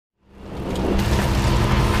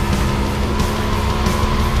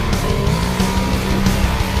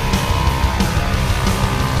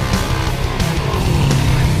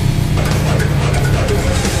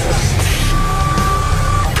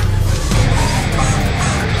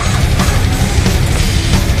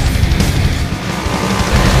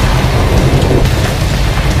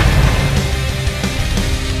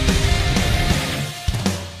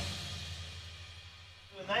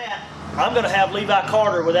Levi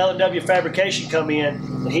Carter with L&W Fabrication come in,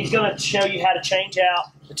 and he's going to show you how to change out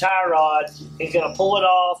the tie rod. He's going to pull it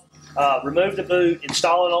off, remove the boot,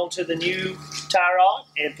 install it onto the new tie rod,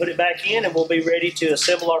 and put it back in, and we'll be ready to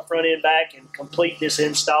assemble our front end back and complete this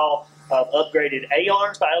install of upgraded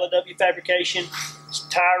A-arms by L&W Fabrication,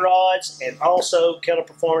 tie rods, and also Keller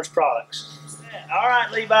Performance products. All right,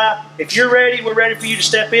 Levi, if you're ready, we're ready for you to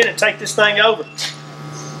step in and take this thing over.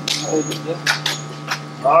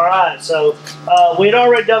 All right, so we'd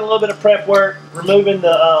already done a little bit of prep work, removing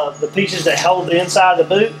the pieces that hold the inside of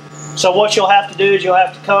the boot. So what you'll have to do is you'll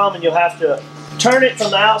have to come and you'll have to turn it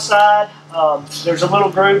from the outside. There's a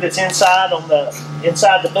little groove that's inside on the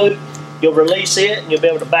inside the boot. You'll release it and you'll be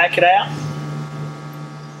able to back it out.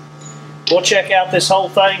 We'll check out this whole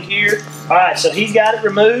thing here. All right, so he's got it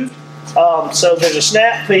removed. So there's a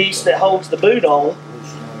snap piece that holds the boot on.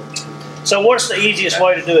 So what's the easiest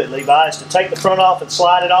way to do it, Levi? Is to take the front off and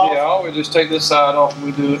slide it off? Yeah, I always just take this side off and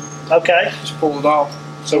we do it. Okay. Just pull it off.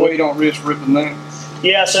 So you don't risk ripping that.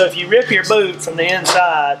 Yeah, so if you rip your boot from the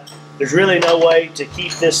inside, there's really no way to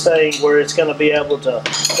keep this thing where it's going to be able to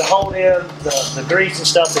hold in the grease and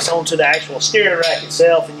stuff that's onto the actual steering rack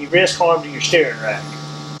itself, and you risk harm to your steering rack.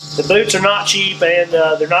 The boots are not cheap, and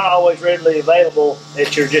they're not always readily available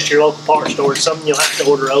at your local parts store. It's something you'll have to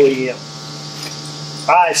order OEM.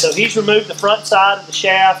 All right, so he's removed the front side of the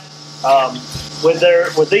shaft.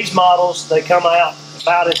 With these models, they come out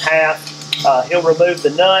about in half. He'll remove the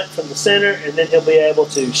nut from the center, and then he'll be able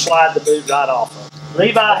to slide the boot right off of it.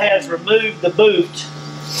 Levi has removed the boot,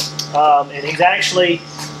 and he's actually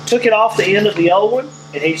took it off the end of the old one,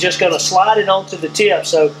 and he's just going to slide it onto the tip.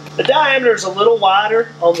 So the diameter is a little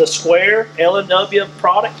wider on the square L&W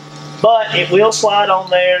product, but it will slide on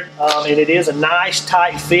there, and it is a nice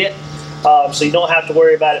tight fit, so you don't have to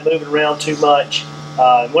worry about it moving around too much.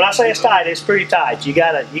 When I say it's tight, it's pretty tight. You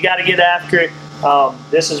gotta get after it.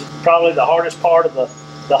 This is probably the hardest part of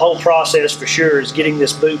the whole process for sure, is getting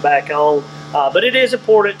this boot back on. But it is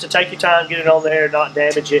important to take your time, get it on there, and not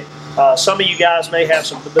damage it. Some of you guys may have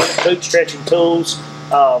some boot stretching tools.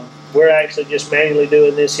 We're actually just manually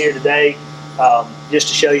doing this here today, just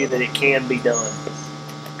to show you that it can be done.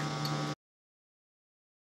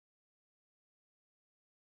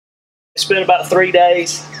 It's been about 3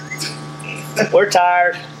 days. We're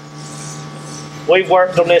tired. We've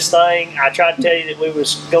worked on this thing. I tried to tell you that we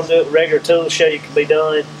was going to do it with regular tools, show you it can be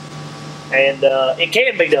done, and it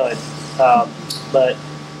can be done. But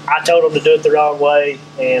I told him to do it the wrong way,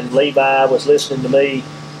 and Levi was listening to me.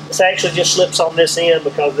 This actually just slips on this end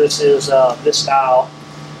because this is this style,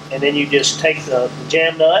 and then you just take the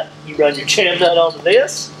jam nut. You run your jam nut onto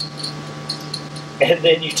this, and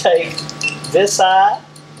then you take this side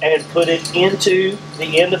and put it into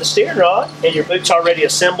the end of the steering rod, and your boot's already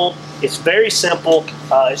assembled. It's very simple.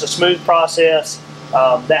 It's a smooth process.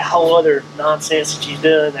 That whole other nonsense that you're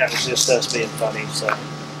doing, that was just us being funny. So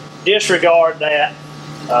disregard that.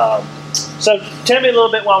 So tell me a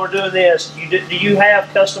little bit while we're doing this. Do you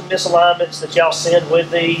have custom misalignments that y'all send with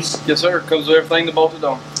these? Yes, sir. It comes with everything to bolt it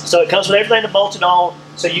on. So it comes with everything to bolt it on.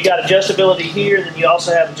 So you got adjustability here, then you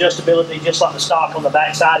also have adjustability just like the stock on the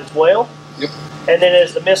back side as well. Yep. And then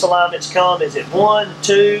as the misalignments come, is it 1,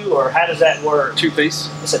 2, or how does that work? 2-piece.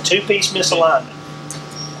 It's a 2-piece misalignment.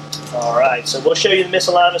 All right, so we'll show you the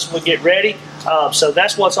misalignments when we get ready. So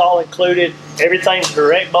that's what's all included. Everything's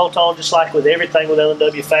direct bolt-on, just like with everything with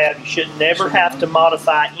L&W Fab. You should never have to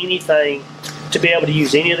modify anything to be able to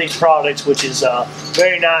use any of these products, which is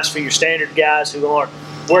very nice for your standard guys who aren't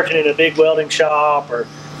working in a big welding shop or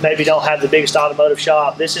maybe don't have the biggest automotive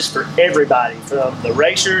shop. This is for everybody, from the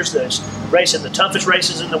racers that's racing the toughest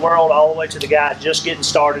races in the world all the way to the guy just getting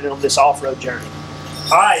started on this off-road journey.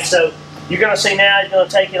 All right, so you're going to see now he's going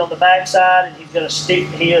to take it on the back side, and he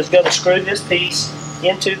is going to screw this piece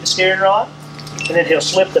into the steering rod, and then he'll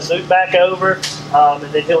slip the boot back over, and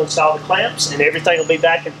then he'll install the clamps, and everything will be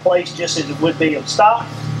back in place just as it would be in stock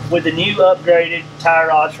with the new upgraded tie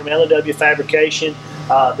rods from L&W Fabrication.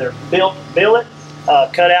 They're billet,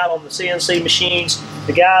 cut out on the CNC machines.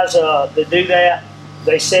 The guys that do that,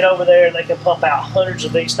 they sit over there and they can pump out hundreds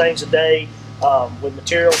of these things a day with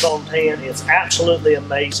materials on hand. It's absolutely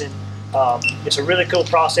amazing. It's a really cool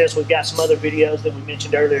process. We've got some other videos that we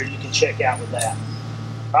mentioned earlier you can check out with that.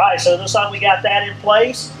 All right, so it looks like we got that in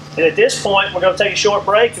place. And at this point, we're going to take a short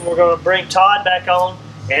break, and we're going to bring Todd back on.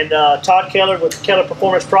 And Todd Keller with Keller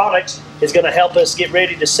Performance Products is going to help us get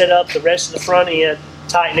ready to set up the rest of the front end,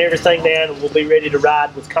 tighten everything down, and we'll be ready to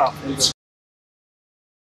ride with confidence.